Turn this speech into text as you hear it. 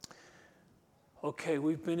Okay,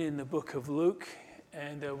 we've been in the book of Luke,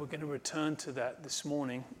 and we're going to return to that this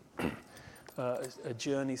morning. A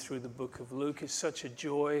journey through the book of Luke is such a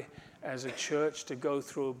joy as a church to go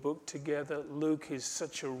through a book together. Luke is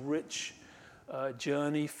such a rich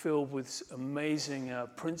journey filled with amazing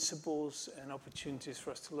principles and opportunities for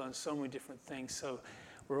us to learn so many different things. So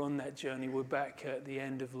we're on that journey. We're back at the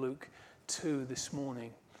end of Luke 2 this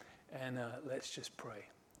morning, and let's just pray.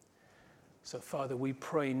 So, Father, we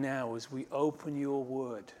pray now as we open your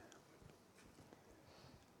word.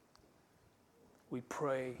 We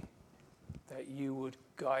pray that you would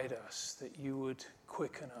guide us, that you would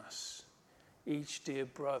quicken us, each dear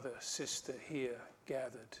brother, sister here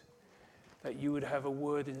gathered, that you would have a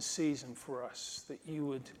word in season for us, that you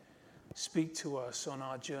would speak to us on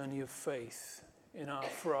our journey of faith,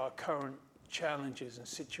 for our current challenges and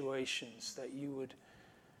situations, that you would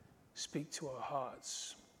speak to our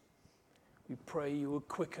hearts. We pray you would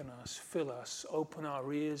quicken us, fill us, open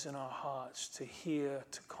our ears and our hearts to hear,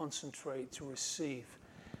 to concentrate, to receive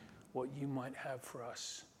what you might have for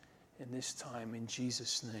us in this time. In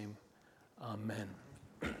Jesus' name, amen.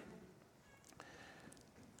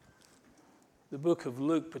 The book of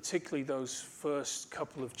Luke, particularly those first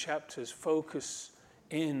couple of chapters, focus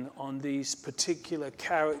in on these particular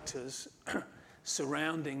characters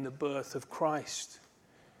surrounding the birth of Christ.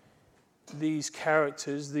 These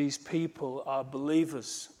characters, these people are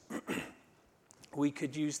believers. We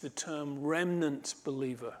could use the term remnant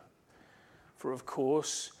believer. For of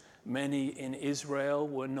course, many in Israel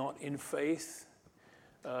were not in faith.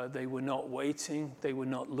 They were not waiting. They were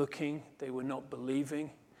not looking. They were not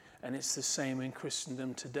believing. And it's the same in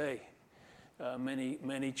Christendom today.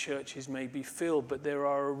 Many churches may be filled, but there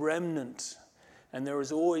are a remnant. And there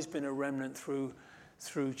has always been a remnant through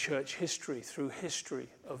church history, through history,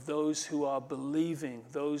 of those who are believing,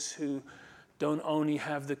 those who don't only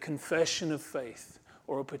have the confession of faith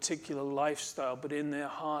or a particular lifestyle, but in their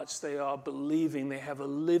hearts they are believing. They have a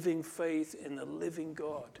living faith in the living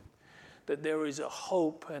God, that there is a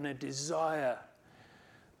hope and a desire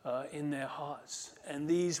in their hearts. And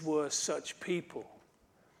these were such people.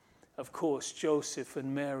 Of course, Joseph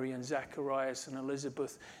and Mary and Zacharias and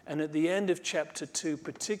Elizabeth. And at the end of chapter 2,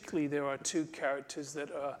 particularly, there are two characters that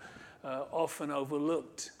are often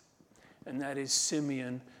overlooked, and that is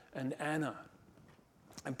Simeon and Anna.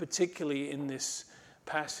 And particularly in this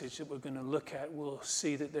passage that we're going to look at, we'll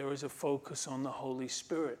see that there is a focus on the Holy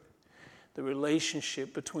Spirit, the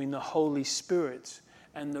relationship between the Holy Spirit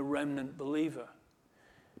and the remnant believer.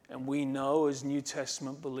 And we know as New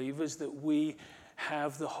Testament believers that we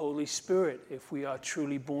have the Holy Spirit if we are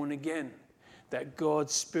truly born again, that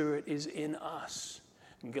God's Spirit is in us.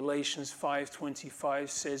 And Galatians 5:25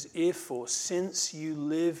 says, if or since you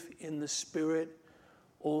live in the Spirit,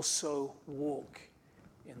 also walk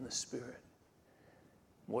in the Spirit.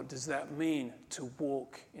 What does that mean, to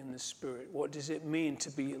walk in the Spirit? What does it mean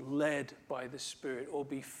to be led by the Spirit or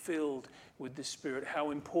be filled with the Spirit?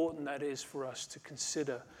 How important that is for us to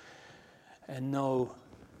consider and know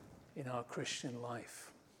in our Christian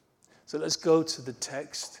life. So let's go to the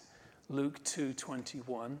text, Luke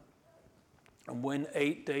 2:21. And when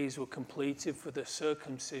 8 days were completed for the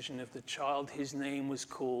circumcision of the child, his name was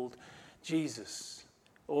called Jesus.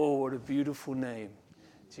 Oh, what a beautiful name,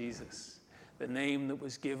 Jesus. The name that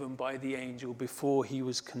was given by the angel before he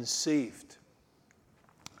was conceived.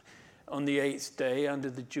 On the 8th day, under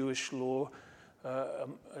the Jewish law, a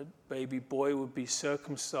baby boy would be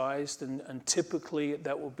circumcised, and typically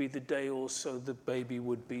that would be the day also the baby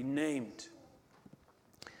would be named.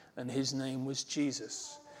 And his name was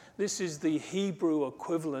Jesus. This is the Hebrew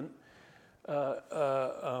equivalent.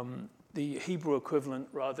 The Hebrew equivalent,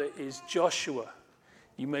 rather, is Joshua.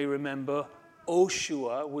 You may remember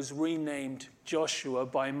Oshua was renamed Joshua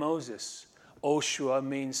by Moses. Oshua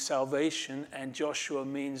means salvation, and Joshua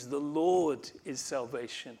means the Lord is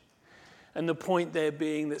salvation. And the point there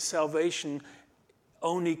being that salvation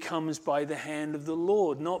only comes by the hand of the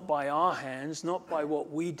Lord, not by our hands, not by what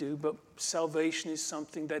we do, but salvation is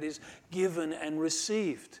something that is given and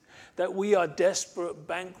received. That we are desperate,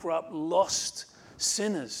 bankrupt, lost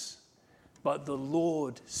sinners, but the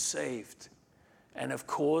Lord saved. And of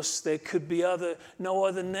course, there could be no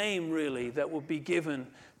other name really that would be given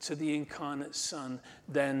to the incarnate Son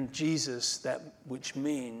than Jesus, that which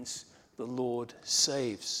means the Lord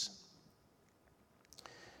saves.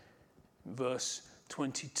 Verse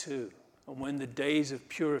 22, and when the days of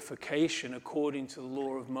purification according to the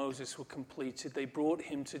law of Moses were completed, they brought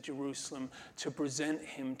him to Jerusalem to present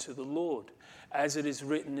him to the Lord. As it is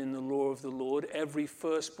written in the law of the Lord, every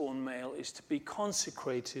firstborn male is to be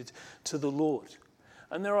consecrated to the Lord.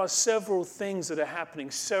 And there are several things that are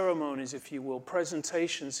happening, ceremonies, if you will,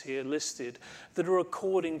 presentations here listed, that are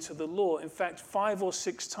according to the law. In fact, 5 or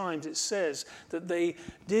 6 times it says that they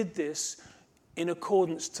did this in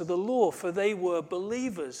accordance to the law, for they were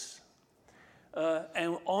believers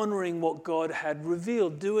and honoring what God had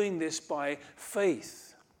revealed, doing this by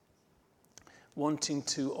faith, wanting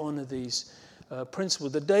to honor these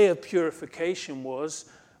principles. The day of purification was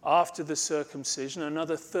after the circumcision,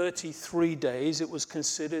 another 33 days. It was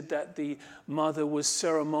considered that the mother was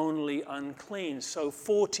ceremonially unclean. So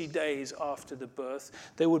 40 days after the birth,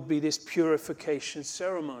 there would be this purification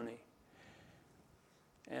ceremony.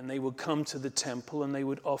 And they would come to the temple and they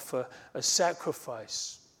would offer a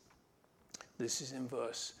sacrifice. This is in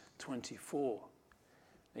verse 24.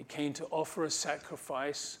 They came to offer a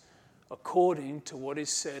sacrifice according to what is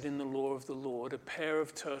said in the law of the Lord, a pair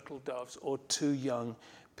of turtle doves or 2 young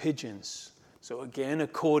pigeons. So again,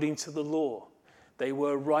 according to the law, they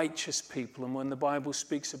were righteous people. And when the Bible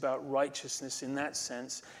speaks about righteousness in that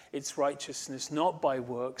sense, it's righteousness not by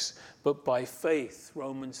works, but by faith.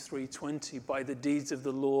 Romans 3:20, by the deeds of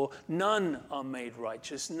the law, none are made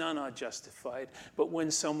righteous, none are justified. But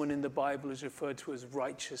when someone in the Bible is referred to as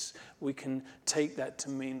righteous, we can take that to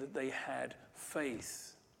mean that they had faith.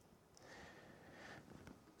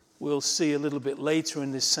 We'll see a little bit later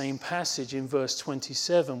in this same passage in verse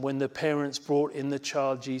 27, when the parents brought in the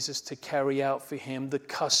child Jesus to carry out for him the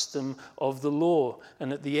custom of the law.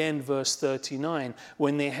 And at the end, verse 39,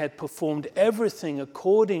 when they had performed everything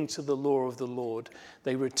according to the law of the Lord,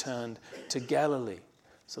 they returned to Galilee.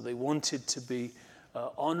 So they wanted to be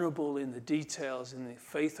honorable in the details, in the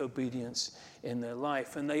faith obedience in their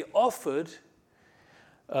life. And they offered,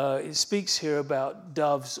 it speaks here about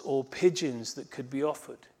doves or pigeons that could be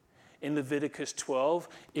offered. In Leviticus 12,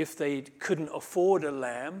 if they couldn't afford a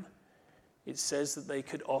lamb, it says that they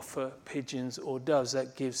could offer pigeons or doves.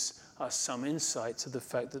 That gives us some insight to the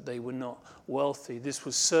fact that they were not wealthy. This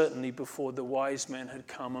was certainly before the wise men had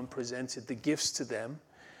come and presented the gifts to them.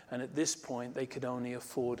 And at this point, they could only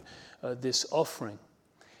afford this offering.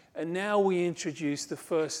 And now we introduce the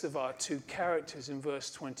first of our 2 characters in verse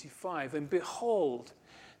 25. And behold,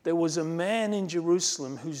 there was a man in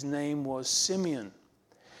Jerusalem whose name was Simeon.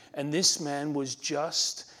 And this man was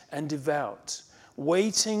just and devout,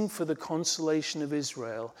 waiting for the consolation of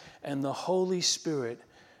Israel, and the Holy Spirit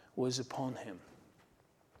was upon him.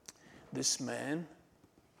 This man,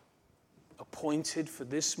 appointed for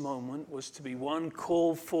this moment, was to be one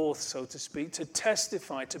called forth, so to speak, to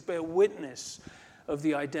testify, to bear witness of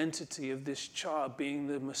the identity of this child being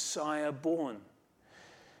the Messiah born.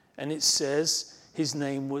 And it says his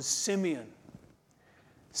name was Simeon.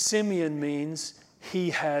 Simeon means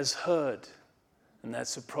he has heard. And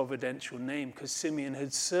that's a providential name because Simeon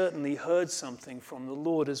had certainly heard something from the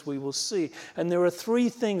Lord, as we will see. And there are 3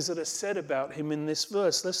 things that are said about him in this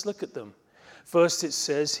verse. Let's look at them. First, it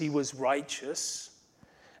says he was righteous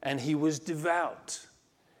and he was devout.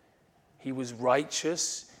 He was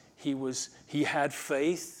righteous, he had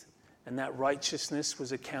faith, and that righteousness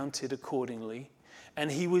was accounted accordingly.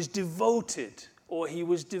 And he was devoted, or he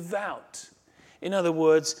was devout. In other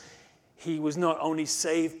words, he was not only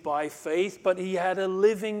saved by faith, but he had a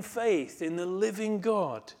living faith in the living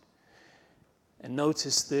God. And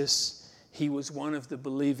notice this, he was one of the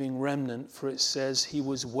believing remnant, for it says he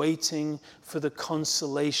was waiting for the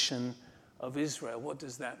consolation of Israel. What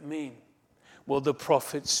does that mean? Well, the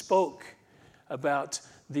prophet spoke about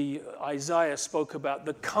Isaiah spoke about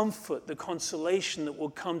the comfort, the consolation that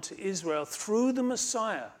will come to Israel through the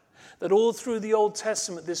Messiah. That all through the Old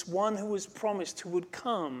Testament, this one who was promised, who would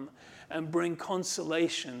come and bring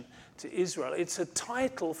consolation to Israel. It's a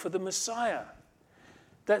title for the Messiah.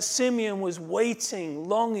 That Simeon was waiting,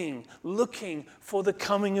 longing, looking for the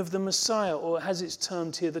coming of the Messiah, or as it's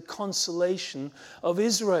termed here, the consolation of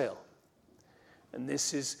Israel. And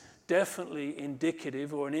this is definitely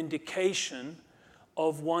indicative or an indication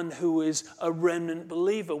of one who is a remnant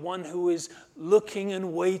believer, one who is looking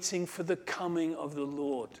and waiting for the coming of the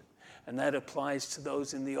Lord. And that applies to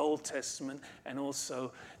those in the Old Testament and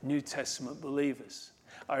also New Testament believers.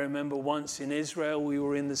 I remember once in Israel, we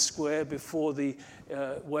were in the square before the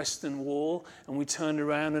Western Wall, and we turned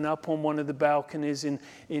around, and up on one of the balconies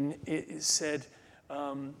it said,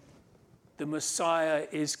 "The Messiah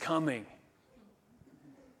is coming."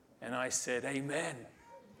 And I said, "Amen."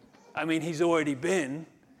 I mean, he's already been,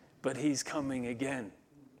 but he's coming again,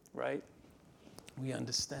 right? We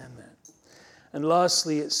understand that. And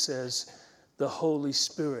lastly, it says, the Holy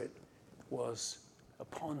Spirit was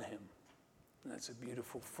upon him. And that's a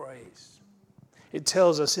beautiful phrase. It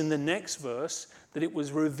tells us in the next verse that it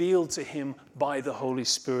was revealed to him by the Holy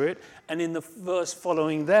Spirit. And in the verse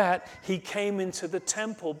following that, he came into the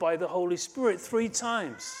temple by the Holy Spirit 3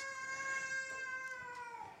 times.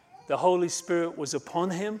 The Holy Spirit was upon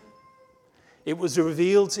him. It was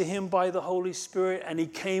revealed to him by the Holy Spirit, and he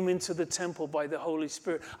came into the temple by the Holy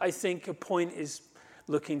Spirit. I think a point is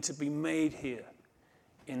looking to be made here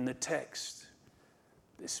in the text.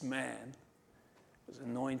 This man was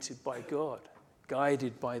anointed by God,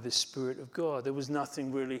 guided by the Spirit of God. There was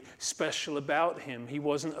nothing really special about him. He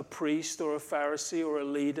wasn't a priest or a Pharisee or a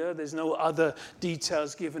leader. There's no other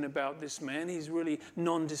details given about this man. He's really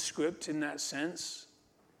nondescript in that sense.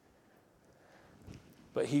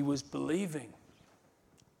 But he was believing.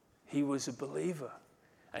 He was a believer.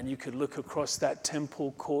 And you could look across that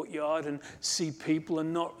temple courtyard and see people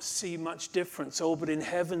and not see much difference. Oh, but in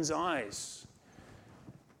heaven's eyes,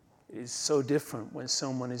 it is so different when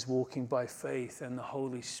someone is walking by faith and the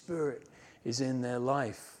Holy Spirit is in their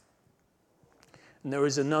life. And there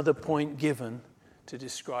is another point given to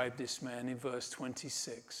describe this man in verse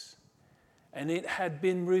 26. And it had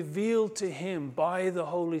been revealed to him by the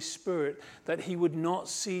Holy Spirit that he would not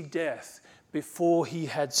see death before he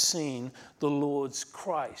had seen the Lord's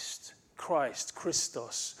Christ,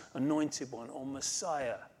 Christos, anointed one, or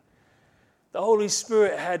Messiah. The Holy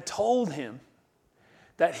Spirit had told him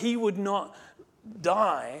that he would not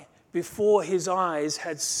die before his eyes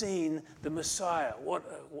had seen the Messiah.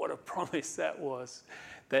 What a promise that was,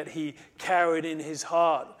 that he carried in his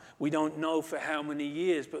heart. We don't know for how many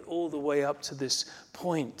years, but all the way up to this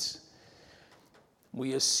point.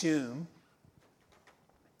 We assume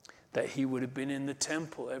that he would have been in the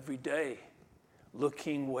temple every day,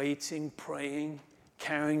 looking, waiting, praying,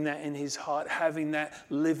 carrying that in his heart, having that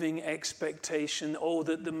living expectation,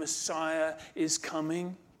 that the Messiah is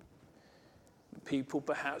coming. People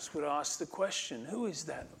perhaps would ask the question, who is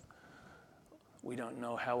that? We don't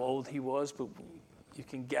know how old he was, but you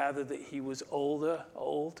can gather that he was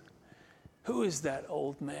old. Who is that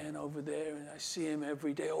old man over there? And I see him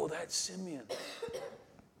every day. Oh, that's Simeon.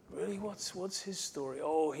 Really, what's his story?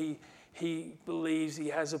 Oh, he believes, he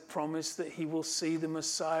has a promise that he will see the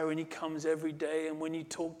Messiah, and he comes every day, and when you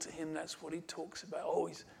talk to him, that's what he talks about. Oh,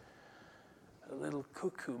 he's a little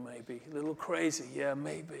cuckoo maybe, a little crazy. Yeah,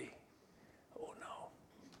 maybe. Oh, no.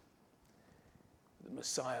 The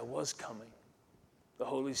Messiah was coming. The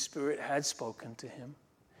Holy Spirit had spoken to him.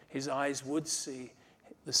 His eyes would see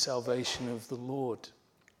the salvation of the Lord.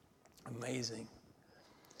 Amazing.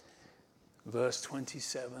 Verse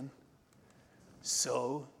 27,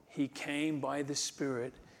 so he came by the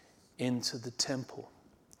Spirit into the temple.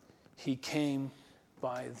 He came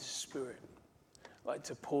by the Spirit. I'd like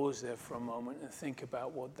to pause there for a moment and think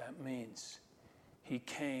about what that means. He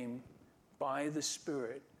came by the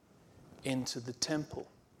Spirit into the temple.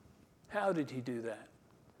 How did he do that?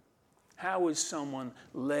 How is someone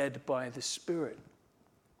led by the Spirit?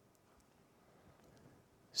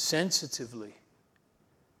 Sensitively.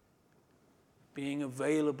 Being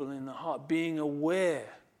available in the heart, being aware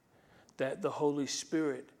that the Holy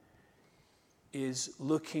Spirit is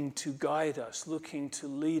looking to guide us, looking to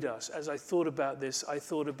lead us. As I thought about this, I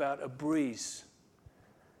thought about a breeze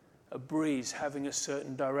having a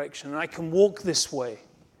certain direction. And I can walk this way,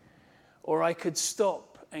 or I could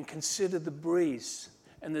stop and consider the breeze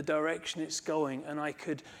and the direction it's going, and I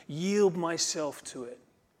could yield myself to it,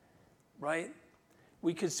 right?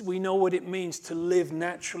 We know what it means to live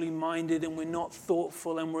naturally minded, and we're not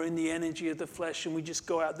thoughtful, and we're in the energy of the flesh, and we just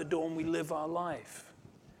go out the door and we live our life.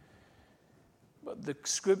 But the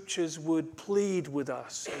scriptures would plead with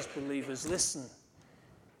us as believers, listen,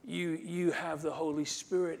 you have the Holy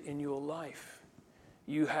Spirit in your life.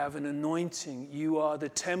 You have an anointing. You are the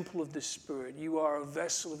temple of the Spirit. You are a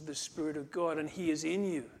vessel of the Spirit of God, and He is in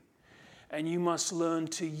you. And you must learn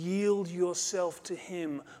to yield yourself to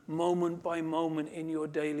Him moment by moment in your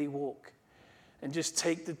daily walk. And just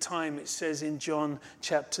take the time. It says in John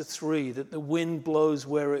chapter 3 that the wind blows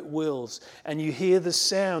where it wills. And you hear the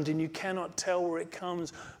sound and you cannot tell where it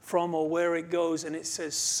comes from or where it goes. And it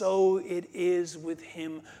says, so it is with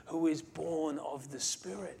him who is born of the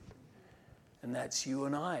Spirit. And that's you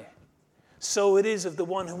and I. So it is of the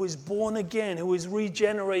one who is born again, who is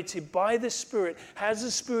regenerated by the Spirit, has the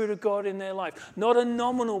Spirit of God in their life. Not a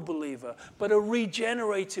nominal believer, but a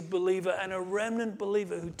regenerated believer and a remnant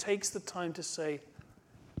believer who takes the time to say,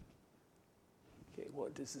 okay,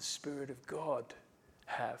 what does the Spirit of God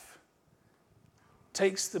have?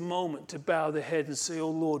 Takes the moment to bow the head and say, oh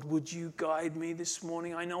Lord, would you guide me this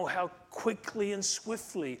morning? I know how quickly and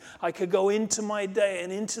swiftly I could go into my day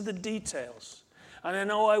and into the details. And I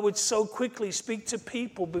know I would so quickly speak to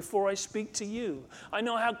people before I speak to you. I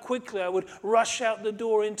know how quickly I would rush out the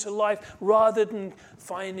door into life rather than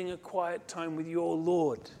finding a quiet time with your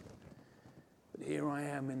Lord. But here I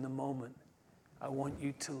am in the moment. I want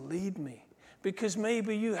you to lead me. Because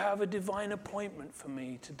maybe you have a divine appointment for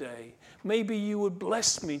me today. Maybe you would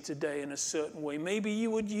bless me today in a certain way. Maybe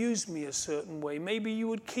you would use me a certain way. Maybe you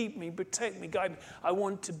would keep me, protect me, guide me. I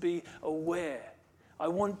want to be aware. I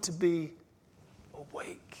want to be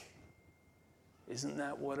awake. Isn't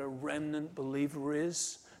that what a remnant believer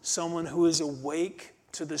is? Someone who is awake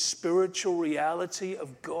to the spiritual reality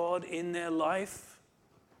of God in their life.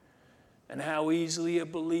 And how easily a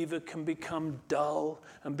believer can become dull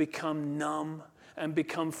and become numb and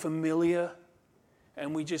become familiar.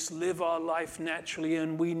 And we just live our life naturally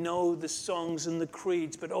and we know the songs and the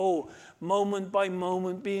creeds. But moment by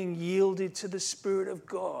moment being yielded to the Spirit of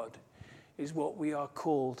God is what we are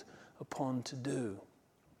called upon to do.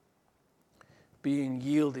 Being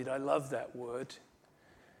yielded, I love that word.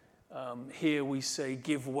 Here we say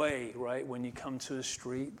give way, right, when you come to a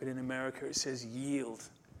street. But in America it says yield.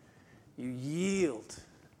 You yield.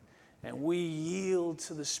 And we yield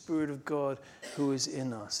to the Spirit of God who is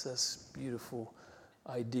in us. That's a beautiful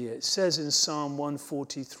idea. It says in Psalm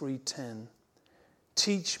 143:10,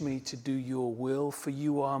 teach me to do your will, for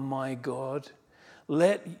you are my God.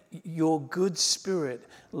 Let your good Spirit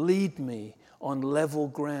lead me on level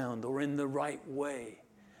ground or in the right way.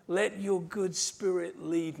 Let your good Spirit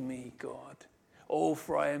lead me, God.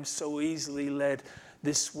 For I am so easily led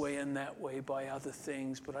this way and that way by other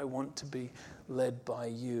things, but I want to be led by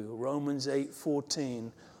you. Romans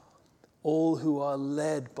 8:14, all who are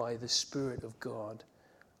led by the Spirit of God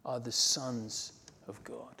are the sons of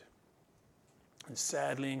God. And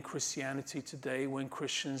sadly in Christianity today, when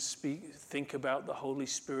Christians think about the Holy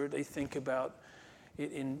Spirit, they think about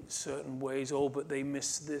it in certain ways, but they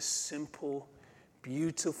miss this simple,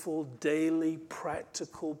 beautiful, daily,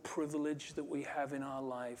 practical privilege that we have in our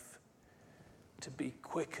life. To be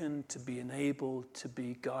quickened, to be enabled, to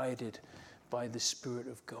be guided by the Spirit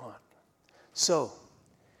of God. So,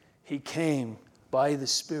 he came by the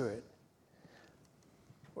Spirit,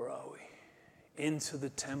 where are we? Into the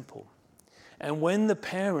temple. And when the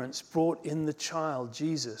parents brought in the child,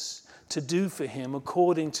 Jesus, to do for him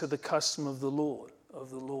according to the custom of the law.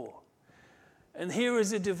 And here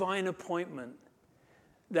is a divine appointment.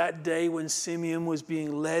 That day when Simeon was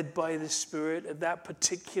being led by the Spirit, at that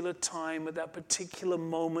particular time, at that particular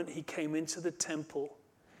moment, he came into the temple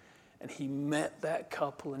and he met that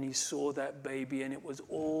couple and he saw that baby, and it was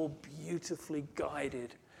all beautifully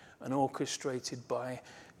guided and orchestrated by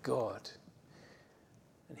God.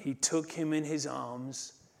 And he took him in his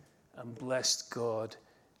arms and blessed God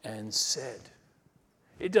and said,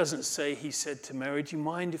 it doesn't say he said to Mary, do you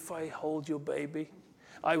mind if I hold your baby?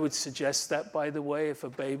 I would suggest that, by the way,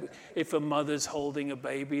 if a mother's holding a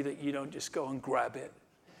baby, that you don't just go and grab it.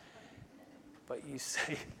 But you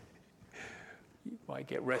say, you might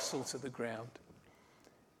get wrestled to the ground.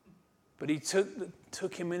 But he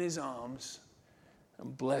took him in his arms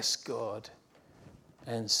and blessed God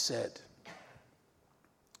and said.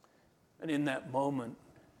 And in that moment,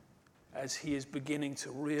 as he is beginning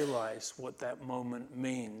to realize what that moment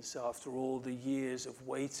means after all the years of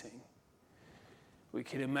waiting, we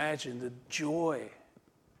can imagine the joy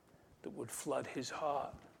that would flood his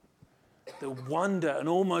heart, the wonder and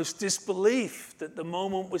almost disbelief that the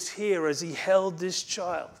moment was here as he held this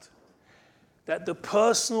child, that the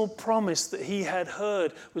personal promise that he had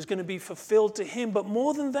heard was going to be fulfilled to him. But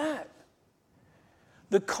more than that,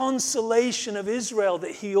 the consolation of Israel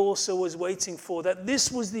that he also was waiting for, that this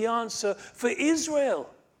was the answer for Israel.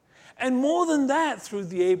 And more than that, through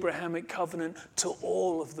the Abrahamic covenant, to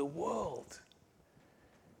all of the world.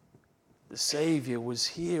 The Savior was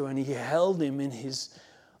here and he held him in his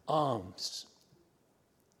arms.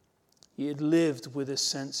 He had lived with a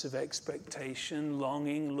sense of expectation,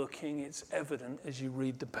 longing, looking. It's evident as you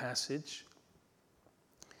read the passage.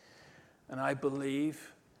 And I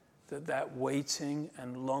believe that waiting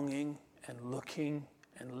and longing and looking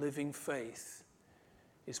and living faith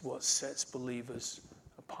is what sets believers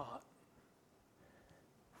apart.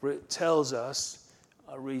 For it tells us,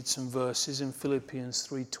 I'll read some verses in Philippians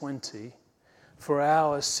 3:20, for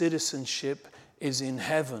our citizenship is in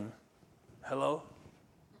heaven. Hello?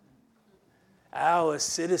 Our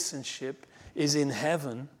citizenship is in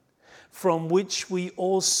heaven, from which we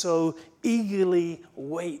also eagerly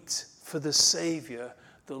wait for the Savior,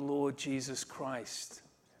 the Lord Jesus Christ.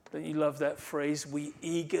 Don't you love that phrase? We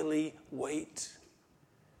eagerly wait.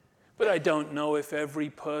 But I don't know if every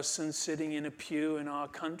person sitting in a pew in our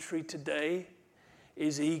country today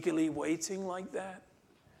is eagerly waiting like that?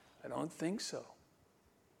 I don't think so.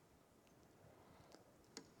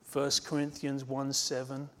 1 Corinthians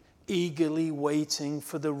 1:7, eagerly waiting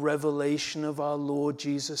for the revelation of our Lord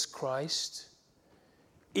Jesus Christ.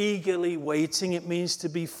 Eagerly waiting, it means to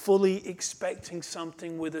be fully expecting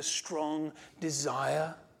something with a strong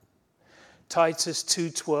desire. Titus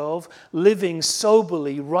 2:12, living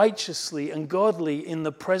soberly, righteously, and godly in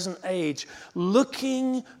the present age,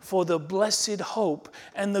 looking for the blessed hope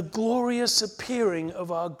and the glorious appearing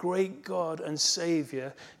of our great God and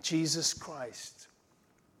Savior, Jesus Christ.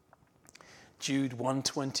 Jude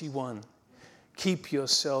 1:21, keep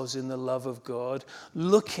yourselves in the love of God,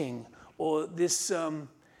 looking, or this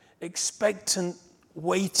expectant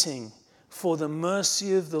waiting for the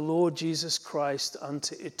mercy of the Lord Jesus Christ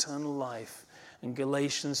unto eternal life. And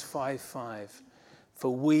Galatians 5:5,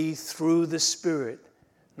 for we through the Spirit,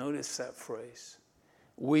 notice that phrase,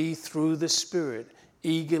 we through the Spirit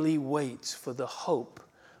eagerly wait for the hope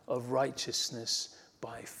of righteousness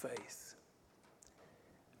by faith.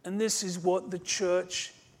 And this is what the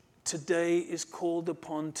church today is called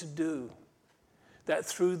upon to do. That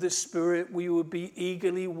through the Spirit we would be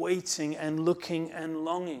eagerly waiting and looking and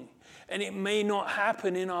longing. And it may not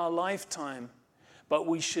happen in our lifetime, but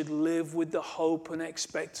we should live with the hope and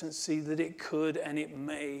expectancy that it could and it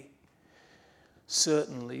may.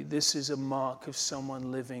 Certainly, this is a mark of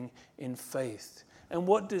someone living in faith. And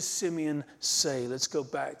what does Simeon say? Let's go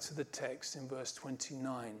back to the text in verse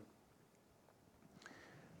 29.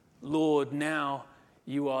 Lord, now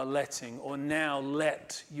you are letting, or now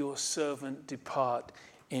let your servant depart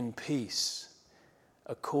in peace,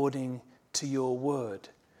 according to your word,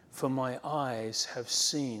 for my eyes have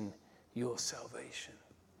seen your salvation.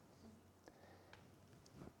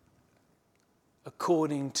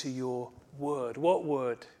 According to your word. What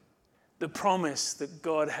word? The promise that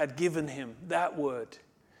God had given him, that word.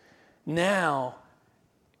 Now,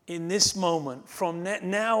 in this moment,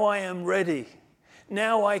 now I am ready.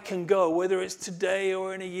 Now I can go, whether it's today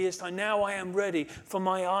or in a year's time. Now I am ready, for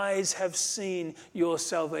my eyes have seen your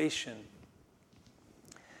salvation.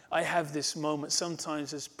 I have this moment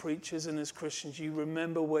sometimes as preachers and as Christians. You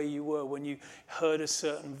remember where you were when you heard a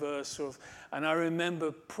certain verse. And I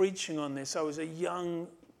remember preaching on this. I was a young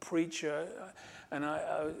preacher, and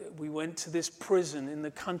we went to this prison in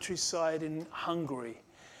the countryside in Hungary.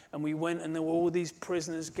 And we went, and there were all these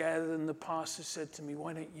prisoners gathered, and the pastor said to me,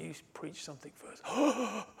 why don't you preach something first?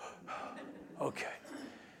 Okay.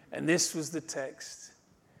 And this was the text.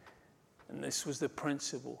 And this was the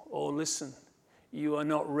principle. Oh, listen, you are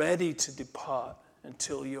not ready to depart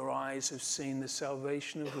until your eyes have seen the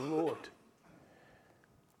salvation of the Lord.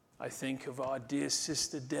 I think of our dear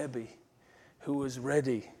sister Debbie, who was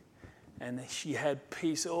ready. And she had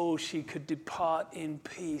peace. Oh, she could depart in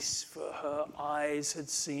peace, for her eyes had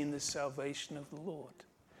seen the salvation of the Lord.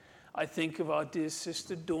 I think of our dear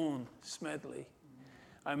sister Dawn Smedley.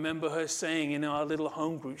 I remember her saying in our little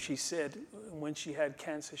home group, she said, when she had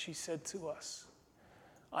cancer, she said to us,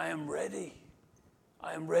 I am ready.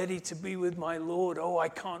 I am ready to be with my Lord. Oh, I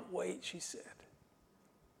can't wait, she said.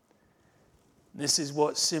 This is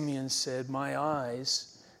what Simeon said, my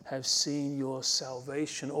eyes have seen your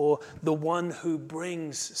salvation, or the one who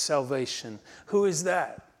brings salvation. Who is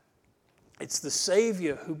that? It's the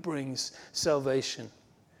Savior who brings salvation.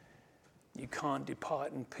 You can't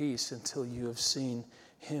depart in peace until you have seen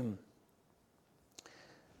him.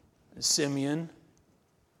 Simeon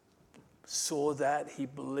saw that, he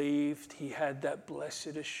believed, he had that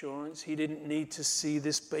blessed assurance. He didn't need to see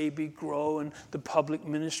this baby grow and the public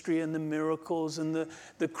ministry and the miracles and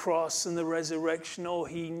the cross and the resurrection. Oh,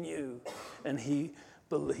 he knew and he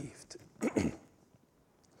believed.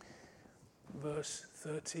 Verse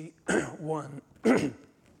 31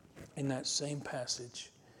 in that same passage,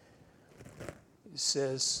 it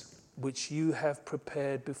says, which you have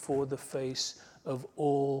prepared before the face of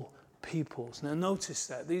all peoples. Now notice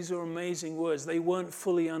that. These are amazing words. They weren't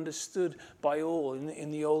fully understood by all in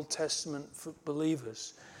the Old Testament for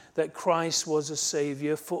believers. That Christ was a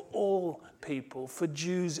Savior for all people, for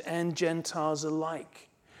Jews and Gentiles alike.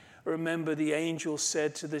 Remember, the angel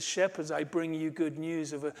said to the shepherds, I bring you good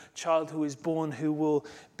news of a child who is born who will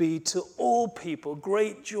be to all people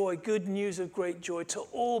great joy, good news of great joy to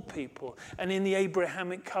all people. And in the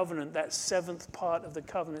Abrahamic covenant, that seventh part of the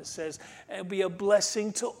covenant says, it'll be a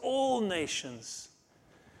blessing to all nations.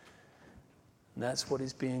 And that's what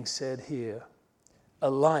is being said here. A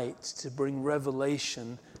light to bring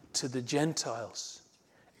revelation to the Gentiles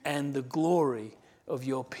and the glory of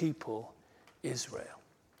your people, Israel.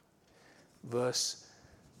 Verse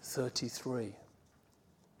 33.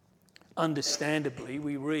 Understandably,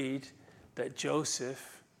 we read that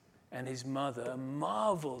Joseph and his mother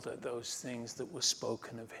marveled at those things that were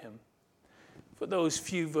spoken of him. For those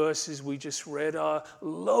few verses we just read are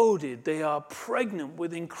loaded. They are pregnant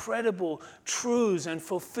with incredible truths and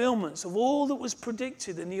fulfillments of all that was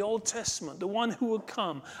predicted in the Old Testament. The one who would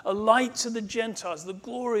come, a light to the Gentiles, the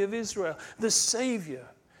glory of Israel, the Savior,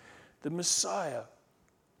 the Messiah.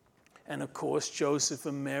 And of course, Joseph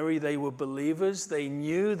and Mary, they were believers. They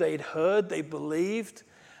knew, they'd heard, they believed.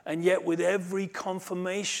 And yet with every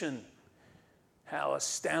confirmation, how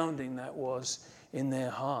astounding that was in their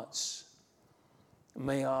hearts.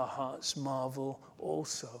 May our hearts marvel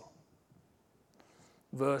also.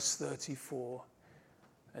 Verse 34,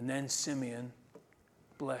 and then Simeon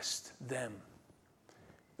blessed them.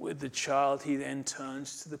 With the child, he then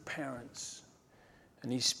turns to the parents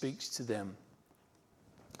and he speaks to them.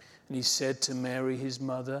 And he said to Mary, his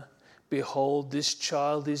mother, "Behold, this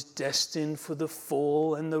child is destined for the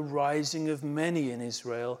fall and the rising of many in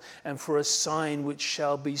Israel, and for a sign which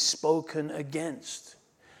shall be spoken against."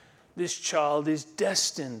 This child is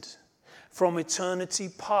destined from eternity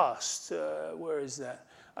past. Where is that?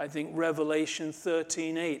 I think Revelation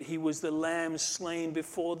 13:8. He was the lamb slain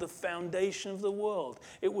before the foundation of the world.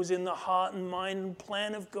 It was in the heart and mind and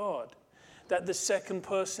plan of God that the second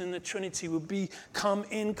person in the Trinity would become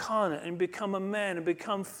incarnate and become a man and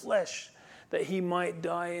become flesh, that he might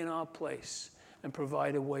die in our place and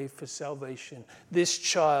provide a way for salvation. This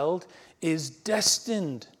child is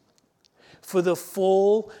destined for the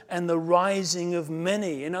fall and the rising of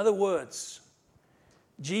many. In other words,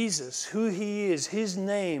 Jesus, who he is, his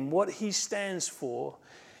name, what he stands for,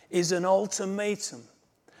 is an ultimatum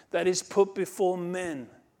that is put before men,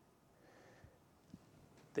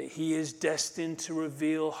 that he is destined to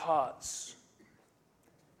reveal hearts.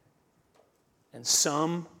 And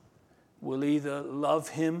some will either love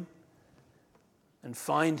him and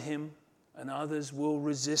find him, and others will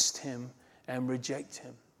resist him and reject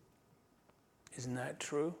him. Isn't that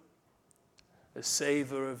true? A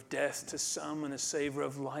savor of death to some and a savor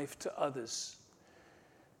of life to others.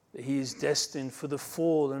 That he is destined for the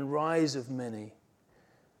fall and rise of many.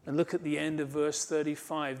 And look at the end of verse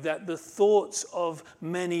 35, that the thoughts of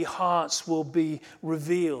many hearts will be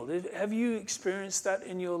revealed. Have you experienced that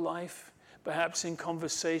in your life? Perhaps in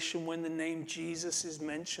conversation when the name Jesus is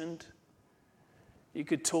mentioned? You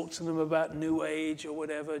could talk to them about New Age or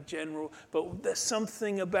whatever, general, but there's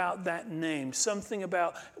something about that name, something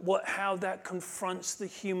about how that confronts the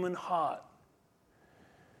human heart.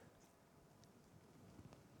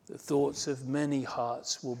 The thoughts of many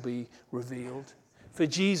hearts will be revealed. For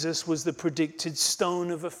Jesus was the predicted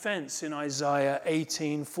stone of offense in Isaiah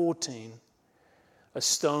 18:14, a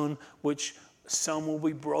stone which some will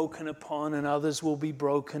be broken upon and others will be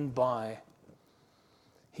broken by.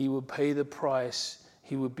 He would pay the price,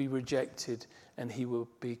 he would be rejected, and he would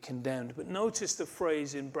be condemned. But notice the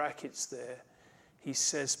phrase in brackets there. He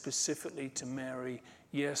says specifically to Mary,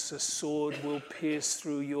 yes, a sword will pierce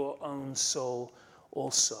through your own soul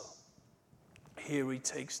also. Here he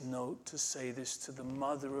takes note to say this to the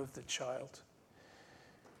mother of the child,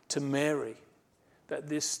 to Mary, that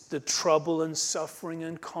the trouble and suffering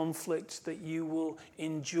and conflict that you will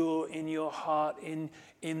endure in your heart in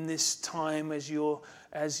this time as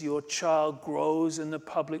your child grows in the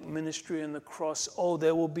public ministry and the cross,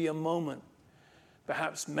 there will be a moment,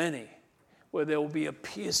 perhaps many, where there will be a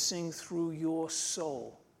piercing through your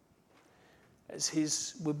soul. As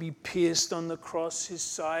his will be pierced on the cross, his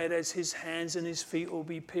side, as his hands and his feet will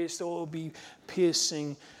be pierced, or will be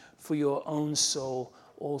piercing for your own soul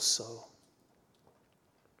also.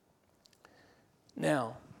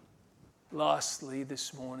 Now, lastly,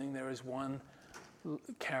 this morning, there is one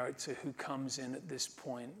character who comes in at this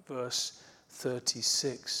point, verse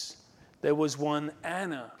 36. There was one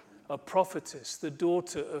Anna, a prophetess, the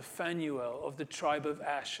daughter of Phanuel of the tribe of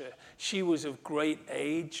Asher. She was of great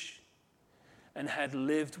age and had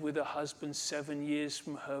lived with her husband 7 years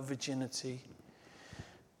from her virginity.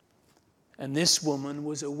 And this woman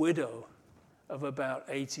was a widow of about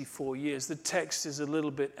 84 years. The text is a little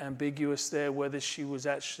bit ambiguous there, whether she was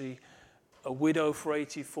actually a widow for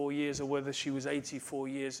 84 years or whether she was 84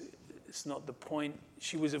 years. It's not the point.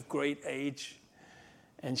 She was of great age.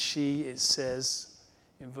 And she, it says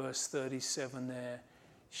in verse 37 there,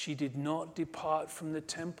 she did not depart from the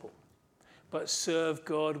temple, but served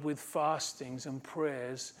God with fastings and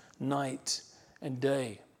prayers night and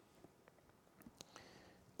day.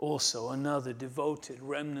 Also another devoted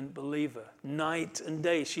remnant believer, night and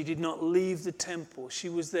day. She did not leave the temple. She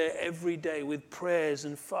was there every day with prayers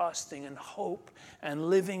and fasting and hope and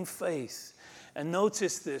living faith. And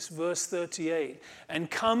notice this, verse 38. And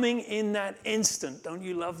coming in that instant, don't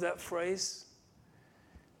you love that phrase?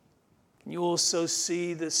 Can you also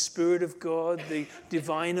see the Spirit of God, the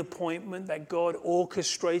divine appointment, that God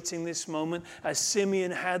orchestrating this moment as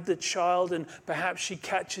Simeon had the child, and perhaps she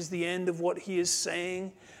catches the end of what he is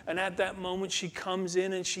saying. And at that moment she comes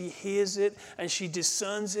in and she hears it and she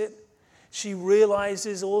discerns it. She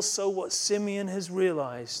realizes also what Simeon has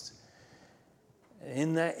realized. And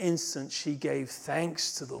in that instant she gave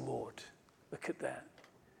thanks to the Lord. Look at that.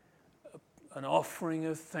 An offering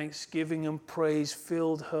of thanksgiving and praise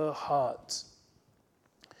filled her heart.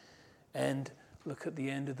 And look at the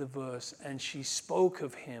end of the verse. And she spoke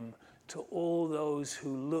of him to all those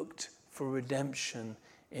who looked for redemption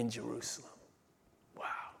in Jerusalem. Wow.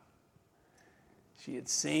 She had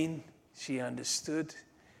seen, she understood,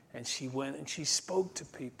 and she went and she spoke to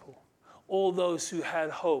people. All those who had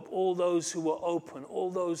hope, all those who were open, all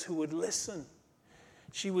those who would listen.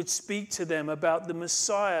 She would speak to them about the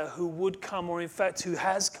Messiah who would come, or in fact who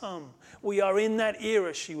has come. We are in that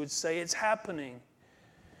era, she would say. It's happening.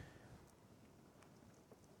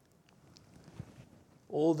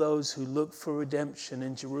 All those who look for redemption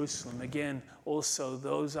in Jerusalem. Again, also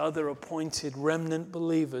those other appointed remnant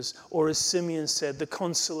believers, or as Simeon said, the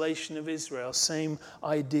consolation of Israel. Same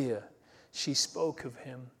idea. She spoke of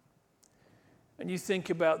him. And you think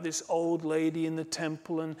about this old lady in the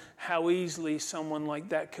temple and how easily someone like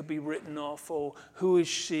that could be written off. Or who is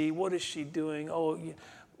she? What is she doing? Oh,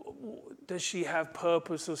 does she have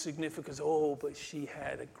purpose or significance? Oh, but she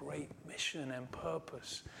had a great mission and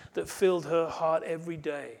purpose that filled her heart every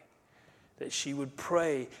day. That she would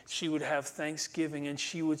pray, she would have thanksgiving, and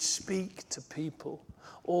she would speak to people,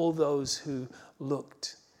 all those who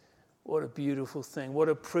looked. What a beautiful thing. What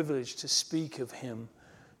a privilege to speak of him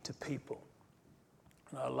to people.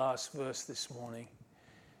 Our last verse this morning.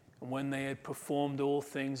 And when they had performed all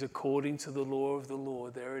things according to the law of the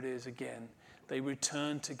Lord, there it is again, they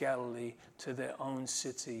returned to Galilee, to their own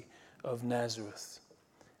city of Nazareth.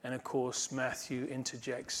 And of course, Matthew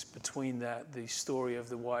interjects between that the story of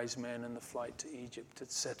the wise men and the flight to Egypt,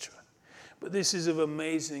 etc. But this is of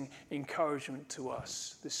amazing encouragement to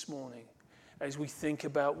us this morning as we think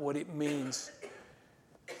about what it means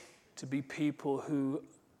to be people who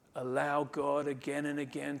allow God again and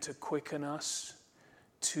again to quicken us,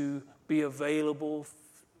 to be available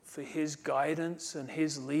for his guidance and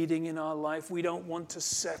his leading in our life. We don't want to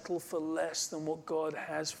settle for less than what God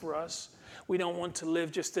has for us. We don't want to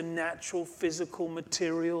live just a natural, physical,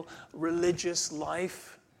 material, religious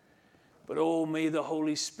life. But oh, may the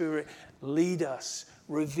Holy Spirit lead us,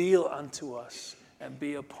 reveal unto us, and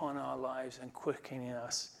be upon our lives and quickening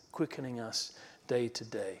us day to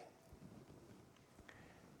day.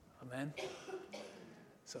 Amen.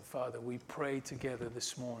 So, Father, we pray together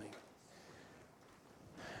this morning.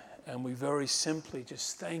 And we very simply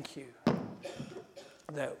just thank you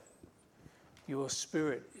that your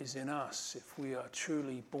Spirit is in us if we are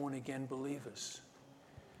truly born-again believers.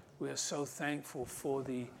 We are so thankful for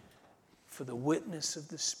the witness of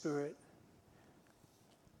the Spirit.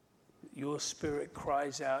 Your Spirit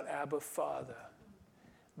cries out, Abba, Father.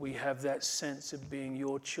 We have that sense of being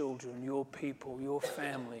your children, your people, your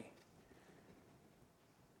family.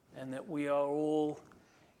 And that we are all,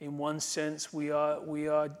 in one sense, we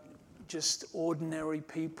are just ordinary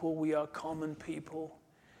people. We are common people.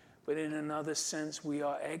 But in another sense, we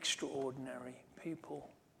are extraordinary people.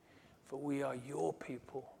 For we are your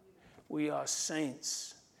people. We are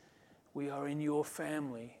saints. We are in your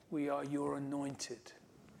family. We are your anointed.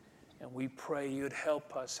 And we pray you'd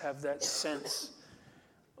help us have that sense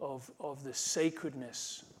of the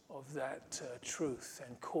sacredness of that truth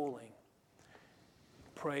and calling.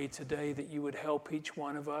 Pray today that you would help each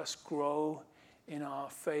one of us grow in our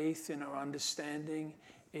faith, in our understanding,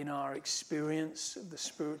 in our experience of the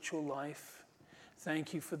spiritual life.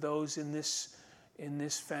 Thank you for those in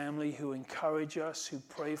this family who encourage us, who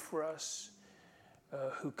pray for us,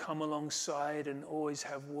 who come alongside and always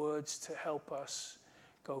have words to help us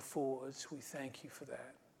go forwards. We thank you for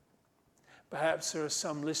that. Perhaps there are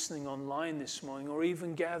some listening online this morning, or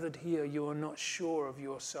even gathered here, you are not sure of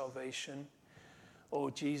your salvation. Oh,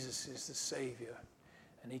 Jesus is the Savior,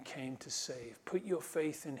 and he came to save. Put your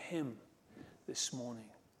faith in him this morning.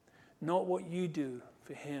 Not what you do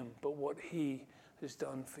for him, but what he has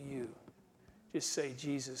done for you. Just say,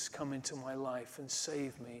 Jesus, come into my life and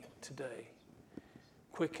save me today.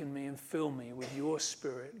 Quicken me and fill me with your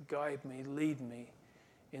Spirit. Guide me, lead me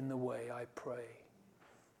in the way, I pray.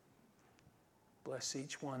 Bless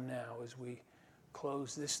each one now as we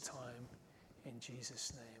close this time in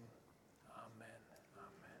Jesus' name.